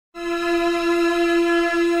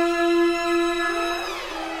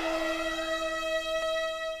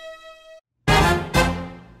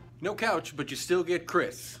No couch, but you still get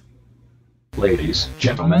Chris. Ladies,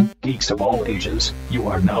 gentlemen, geeks of all ages, you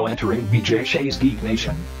are now entering BJ Shea's Geek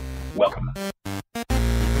Nation. Welcome.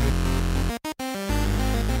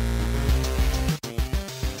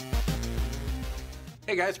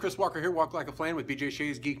 Hey guys, Chris Walker here, Walk Like a Flame with BJ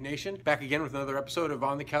Shea's Geek Nation. Back again with another episode of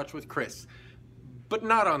On the Couch with Chris. But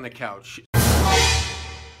not on the couch.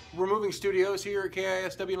 We're moving studios here at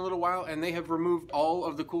KISW in a little while, and they have removed all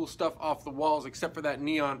of the cool stuff off the walls except for that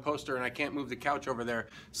neon poster, and I can't move the couch over there.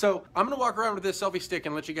 So I'm gonna walk around with this selfie stick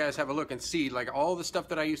and let you guys have a look and see, like, all the stuff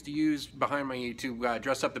that I used to use behind me to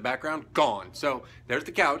dress up the background, gone. So there's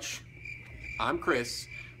the couch. I'm Chris.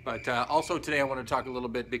 But also today I want to talk a little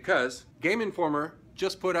bit because Game Informer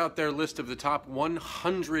just put out their list of the top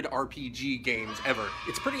 100 RPG games ever.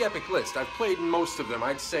 It's a pretty epic list. I've played most of them.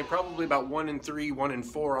 I'd say probably about 1 and 3, 1 and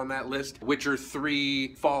 4 on that list. Witcher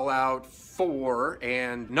 3, Fallout 4,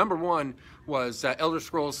 and number 1 was Elder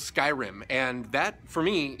Scrolls Skyrim. And that, for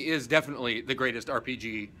me, is definitely the greatest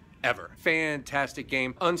RPG ever. Fantastic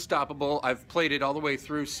game, unstoppable. I've played it all the way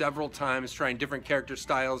through several times, trying different character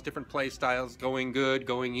styles, different play styles, going good,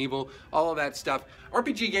 going evil, all of that stuff.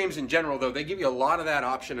 RPG games in general, though, they give you a lot of that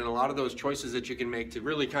option and a lot of those choices that you can make to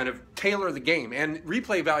really kind of tailor the game. And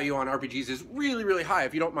replay value on RPGs is really, really high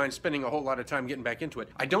if you don't mind spending a whole lot of time getting back into it.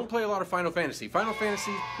 I don't play a lot of Final Fantasy. Final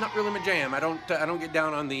Fantasy, not really my jam. I don't get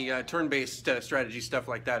down on the turn-based strategy stuff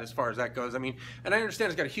like that as far as that goes. I mean, and I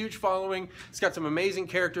understand it's got a huge following. It's got some amazing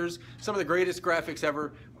characters, some of the greatest graphics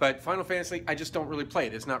ever, but Final Fantasy, I just don't really play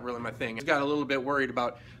it. It's not really my thing. I got a little bit worried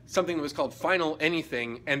about something that was called Final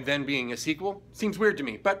Anything and then being a sequel. Seems weird to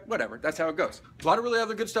me, but whatever, that's how it goes. A lot of really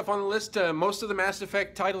other good stuff on the list. Most of the Mass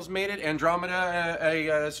Effect titles made it. Andromeda,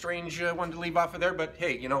 a strange one to leave off of there, but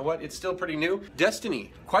hey, you know what? It's still pretty new.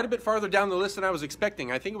 Destiny, quite a bit farther down the list than I was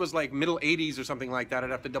expecting. I think it was like middle 80s or something like that. I'd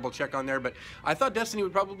have to double check on there, but I thought Destiny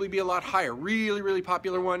would probably be a lot higher. Really, really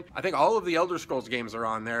popular one. I think all of the Elder Scrolls games are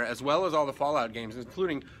on there, as well as all the Fallout games,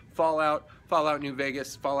 including Fallout, Fallout New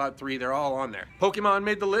Vegas, Fallout 3, they're all on there. Pokemon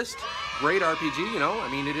made the list. Great RPG, you know,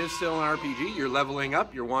 I mean, it is still an RPG. You're leveling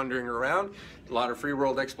up, you're wandering around, a lot of free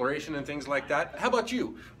world exploration and things like that. How about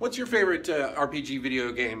you? What's your favorite RPG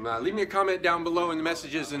video game? Leave me a comment down below in the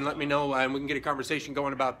messages and let me know, and we can get a conversation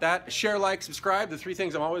going about that. Share, like, subscribe, the 3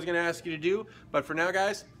 things I'm always gonna ask you to do. But for now,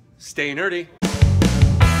 guys, stay nerdy.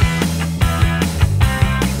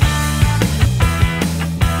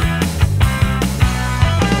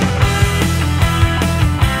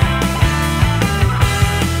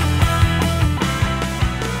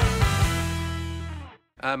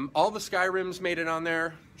 All the Skyrims made it on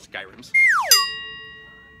there. Skyrims.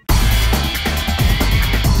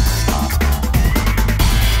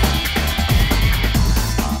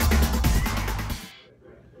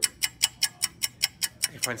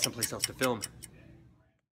 I can find someplace else to film.